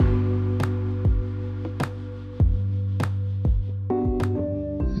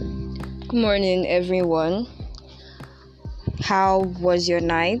Good morning, everyone. How was your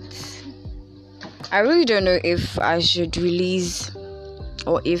night? I really don't know if I should release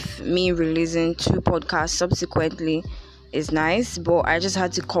or if me releasing 2 podcasts subsequently is nice, but I just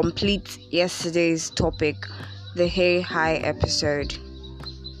had to complete yesterday's topic, the Hey Hi episode.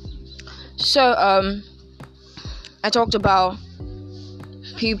 So, I talked about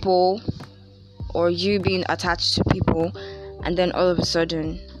people or you being attached to people, and then all of a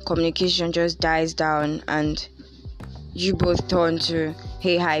sudden communication just dies down and you both turn to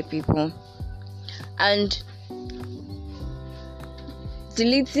hey hi people, and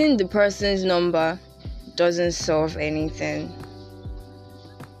deleting the person's number doesn't solve anything.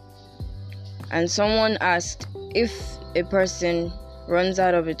 And someone asked, if a person runs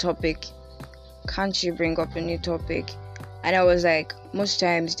out of a topic, can't you bring up a new topic? And I was like, most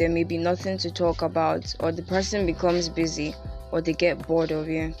times there may be nothing to talk about, or the person becomes busy, or they get bored of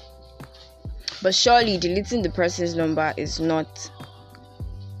you. But surely deleting the person's number is not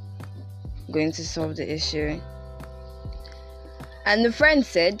going to solve the issue. And the friend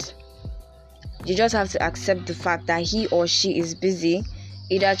said, you just have to accept the fact that he or she is busy,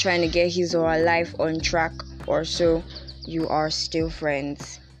 either trying to get his or her life on track, or so you are still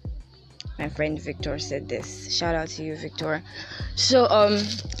friends. My friend Victor said this. Shout out to you, Victor. So,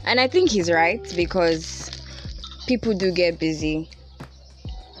 and I think he's right, because people do get busy.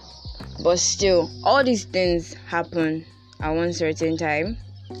 But still, all these things happen at one certain time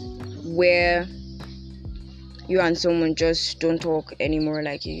where you and someone just don't talk anymore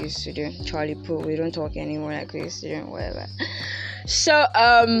like you used to do. Charlie Puth, we don't talk anymore like we used to do, whatever. So,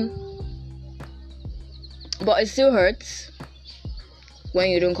 but it still hurts when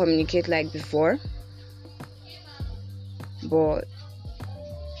you don't communicate like before. But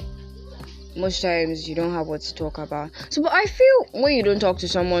most times you don't have what to talk about. So, but I feel when you don't talk to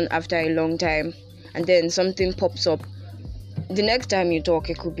someone after a long time and then something pops up, the next time you talk,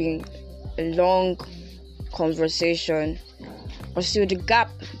 it could be a long conversation, but still the gap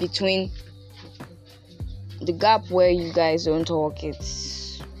where you guys don't talk,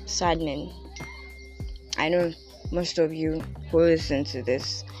 it's saddening. I know most of you who listen to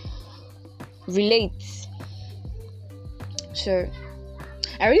this relate. So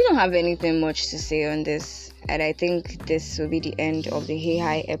I really don't have anything much to say on this, and I think this will be the end of the Hey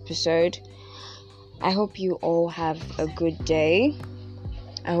Hi episode. I hope you all have a good day.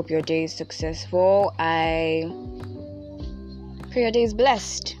 I hope your day is successful. I pray your day is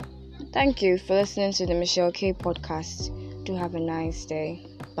blessed. Thank you for listening to the Michelle K podcast. Do have a nice day.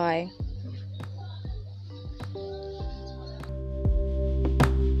 Bye.